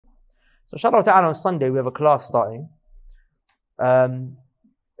So inshallah ta'ala on Sunday we have a class starting.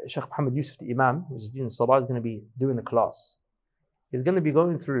 Sheikh Muhammad Yusuf, the Imam, who's doing Salah, is going to be doing the class. He's going to be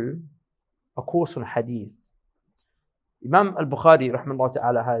going through a course on Hadith. Imam al-Bukhari, rahmahullah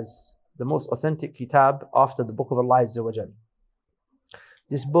ta'ala, has the most authentic kitab after the book of Allah Azza wa Jal.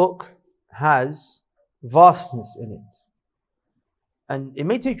 This book has vastness in it. And it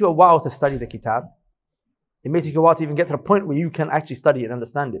may take you a while to study the kitab. It may take you a while to even get to the point where you can actually study it and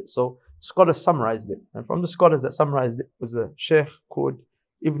understand it. So scholars summarized it. And from the scholars that summarized it was a sheikh called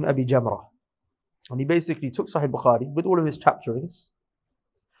Ibn Abi Jamrah. And he basically took Sahih Bukhari with all of his chapterings,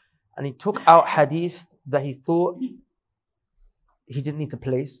 and he took out hadith that he thought he didn't need to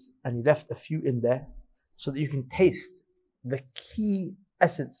place, and he left a few in there so that you can taste the key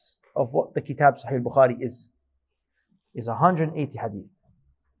essence of what the kitab Sahih Bukhari is 180 hadith.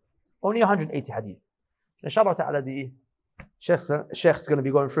 Only 180 hadith. Inshallah ta'ala, the Sheikh's going to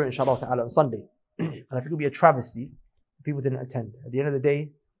be going through it, inshallah ta'ala, on Sunday. And I think it will be a travesty if people didn't attend. At the end of the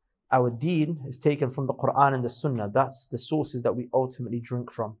day, our deen is taken from the Quran and the Sunnah. That's the sources that we ultimately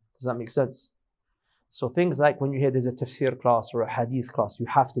drink from. Does that make sense? So things like when you hear there's a tafsir class or a hadith class, you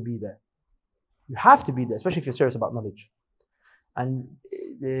have to be there. You have to be there, especially if you're serious about knowledge. And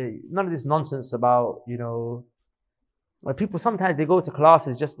none of this nonsense about, like people sometimes they go to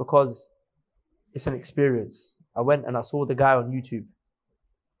classes just because it's an experience. I went and I saw the guy on YouTube.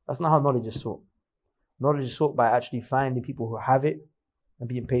 That's not how knowledge is sought. Knowledge is sought by actually finding people who have it and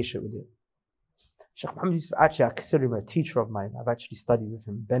being patient with it. Sheikh Muhammad Yusuf, actually, I consider him a teacher of mine. I've actually studied with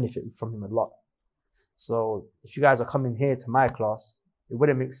him, benefited from him a lot. So if you guys are coming here to my class, it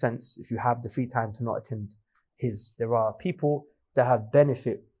wouldn't make sense if you have the free time to not attend his. There are people that have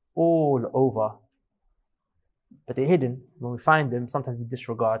benefit all over, but they're hidden. When we find them, sometimes we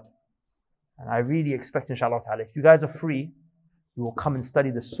disregard. And I really expect, inshallah ta'ala, if you guys are free, you will come and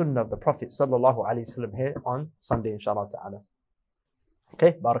study the Sunnah of the Prophet sallallahu alaihi wasallam here on Sunday, inshallah ta'ala.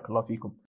 Okay, barakallahu feekum.